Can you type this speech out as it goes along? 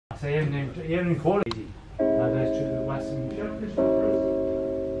So you haven't called it easy. Those two, the Western.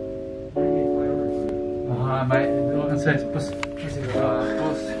 Mate, I can say it's pussy.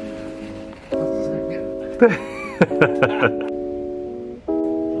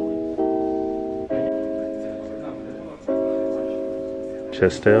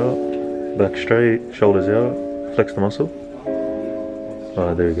 Chest out, back straight, shoulders out, flex the muscle.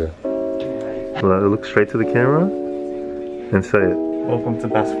 Alright, there you go. Look straight to the camera and say it. Welcome to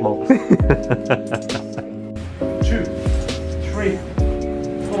Best Vlogs. 2, 3,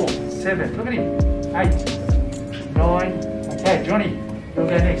 4, 7. Look at him. 8, 9. Okay, Johnny, you'll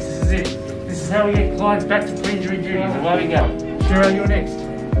go next. This is it. This is how we get clients back to pre-injury duties. Away we go. Shiro, you're next.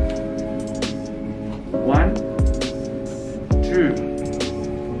 1,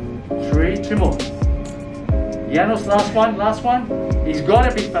 2, 3. 2 more. Janos, last one. He's got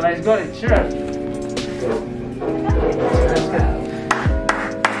it, big fella. He's got it. Shiro.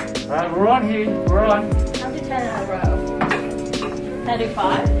 Alright, we're on here. We're on. I'll do 10 in a row. Can I do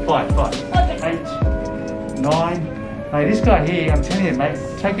 5? 5. Okay. 8, 9. Hey, this guy here, I'm telling you, mate,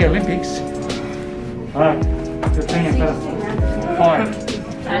 take the Olympics. Alright, good thing, fella. 5.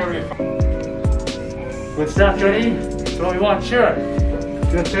 Good stuff, Johnny. That's what we want, sure.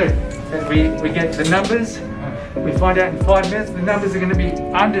 Good too. And we get the numbers. We find out in 5 minutes. The numbers are going to be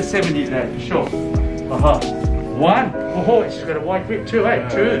under 70 today, for sure. 1. Oh, she's got a white grip too, eh?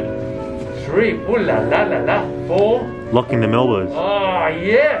 2, 3. Ooh la la la la. 4. Locking them elbows. Oh,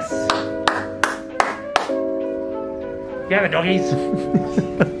 yes. Go, doggies.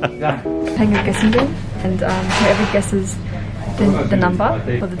 Go. Playing a guessing game, and whoever guesses the number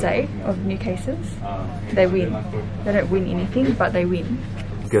for the day of new cases, they win. They don't win anything, but they win.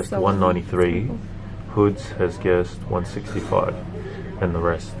 Guessed So 193. Hoods has guessed 165, and the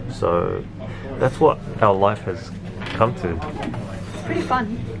rest. So that's what our life has come to. It's pretty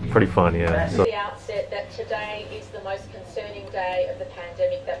fun. Pretty fun, yeah. So, At the outset that today is the most concerning day of the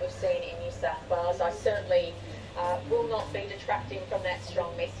pandemic that we've seen in New South Wales. I certainly will not be detracting from that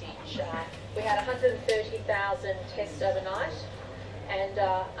strong message. We had 130,000 tests overnight, and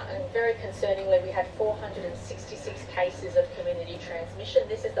very concerningly we had 466 cases of community transmission.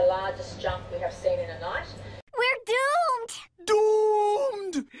 This is the largest jump we have seen in a night. We're doomed!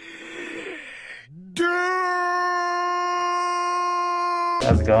 Doomed!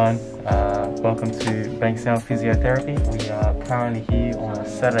 How's it going? Welcome to Bankstown Physiotherapy. We are currently here on a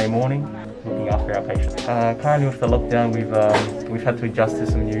Saturday morning looking after our patients. Currently with the lockdown, we've had to adjust to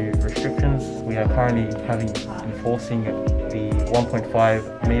some new restrictions. We are currently enforcing the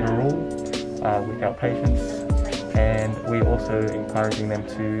 1.5 metre rule with our patients, and we're also encouraging them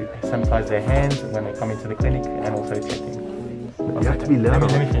to sanitize their hands when they come into the clinic and also checking. you have to be louder.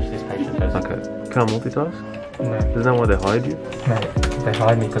 Let me finish this patient first. Okay. Can't multitask? No. Isn't that why they hired you? No, they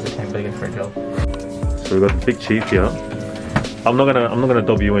hired me because they came begging for a job. So we've got the big chief here. I'm not gonna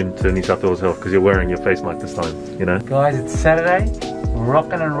dob you into New South Wales Health because you're wearing your face mask this time, you know? Guys, it's Saturday. We're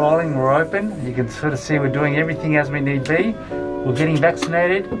rocking and rolling. We're open. You can sort of see we're doing everything as we need be. We're getting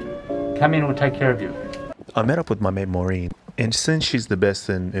vaccinated. Come in, we'll take care of you. I met up with my mate Moureen, and since she's the best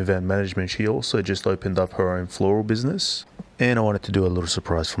in event management, she also just opened up her own floral business. And I wanted to do a little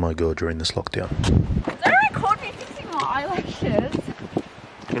surprise for my girl during this lockdown. Don't record me fixing my eyelashes.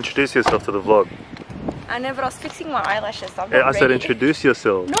 Introduce yourself to the vlog. I know, but I was fixing my eyelashes. So I'm Hey, not I said ready. introduce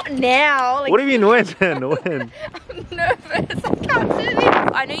yourself. Not now. Like, What do you mean when then? When? I'm nervous. I can't do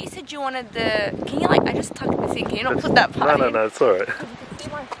this. I know you said you wanted the. Can you like? I just tucked this in. Can you not put that part in? No, it's alright. You can see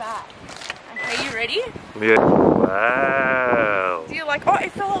my fat. Okay, you ready? Yeah. Wow. Do you like? Oh,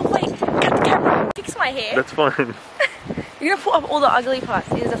 it fell off. Wait, cut the camera. Fix my hair. That's fine. You're gonna put up all the ugly parts.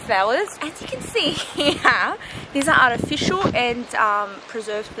 These are the flowers. As you can see here, these are artificial and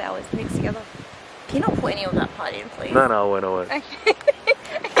preserved flowers mixed together. Can you not put any of that part in, please? No, I won't. Okay.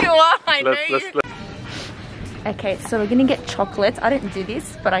 You are, I know you. Okay, so we're gonna get chocolates. I don't do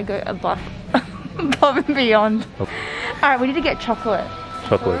this, but I go above and beyond. Alright, we need to get chocolate.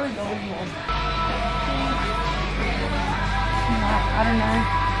 Chocolate. I don't know.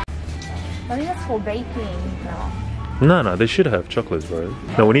 I think that's for baking. No, they should have chocolates, bro.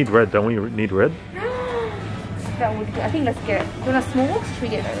 No, we need red. Don't we need red? That would be, I think let's get it. Do you want a small box? Should we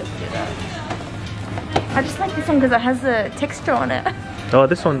get it? Let's do that. I just like this one because it has the texture on it. Oh,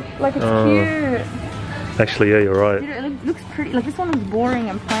 this one. Like it's cute. Actually, yeah, you're right. Dude, it looks pretty. Like this one is boring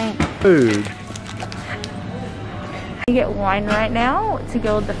and plain. Food. You get wine right now to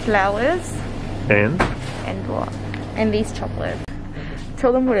go with the flowers. And what? And these chocolates.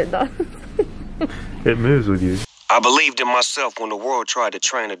 Tell them what it does. it moves with you. I believed in myself when the world tried to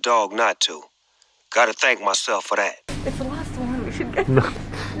train a dog not to. Gotta thank myself for that. It's the last one. We should get. No.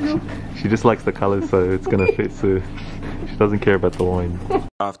 She just likes the colours, so it's gonna fit. So she doesn't care about the line.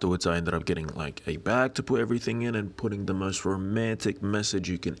 Afterwards, I ended up getting like a bag to put everything in and putting the most romantic message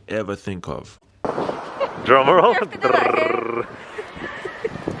you can ever think of. Drum roll.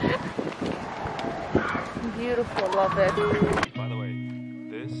 Beautiful, love it. By the way,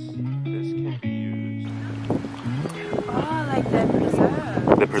 this can be used. Oh, like the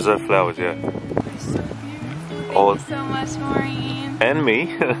preserve. The preserved flowers, yeah. It's so beautiful. Oh. Thank you so much, Maureen. And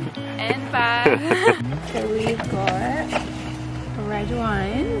me. And bye. So we've got red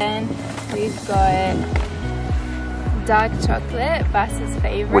wine and we've got dark chocolate, Bass's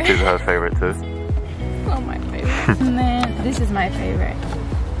favorite. Which is her favorite too. Oh, my favorite. And then this is my favorite.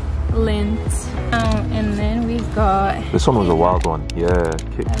 Lint. And then we've got... This one was a wild one. Yeah,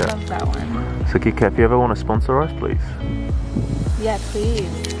 Kit I Kat. love that one. So Kit Kat, if you ever want to sponsor us, please. Yeah, please.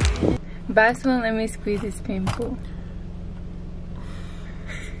 Bass won't let me squeeze his pimple.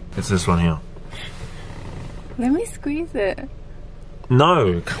 It's this one here. Let me squeeze it.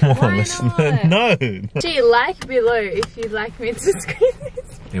 No, come on, Why listen. not? No. Gee, like below if you'd like me to squeeze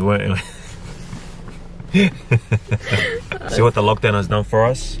this. It won't. See what the lockdown has done for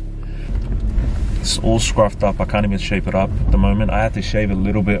us? It's all scruffed up. I can't even shape it up at the moment. I had to shave a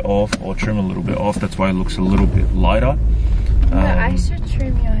little bit off or trim a little bit off. That's why it looks a little bit lighter. No, I should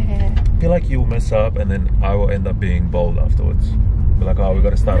trim your hair. I feel like you'll mess up and then I will end up being bald afterwards. Be like, oh, we got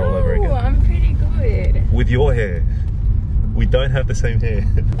to start all over again. No, I'm pretty good. With your hair. We don't have the same hair.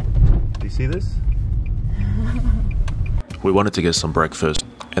 Do you see this? We wanted to get some breakfast,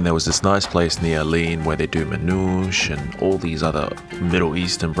 and there was this nice place near Aleen where they do manouche and all these other Middle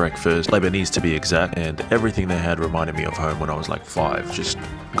Eastern breakfasts, Lebanese to be exact, and everything they had reminded me of home when I was like 5, just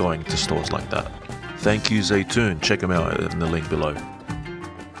going to stores like that. Thank you, Zeitoun. Check them out in the link below.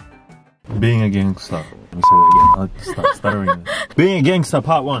 Being a gangster. Let me say that again. I'll start stuttering. Being a gangster,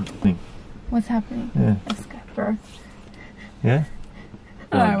 part 1. What's happening? Yeah. Let's go, bro. Yeah?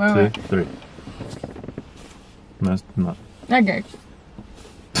 Alright, 1, wait. 2, 3. No, it's not. Okay.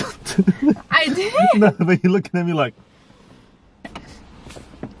 I did. No, but you're looking at me like.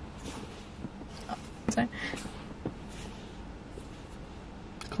 Sorry.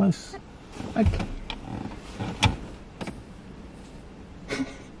 Close. Okay.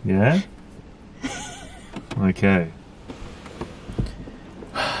 Yeah? Okay.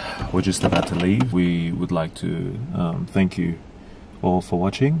 We're just about to leave. We would like to thank you all for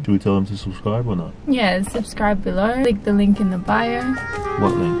watching. Should we tell them to subscribe or not? Yeah, subscribe below. Click the link in the bio.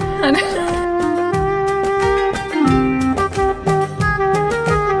 What link? I don't know.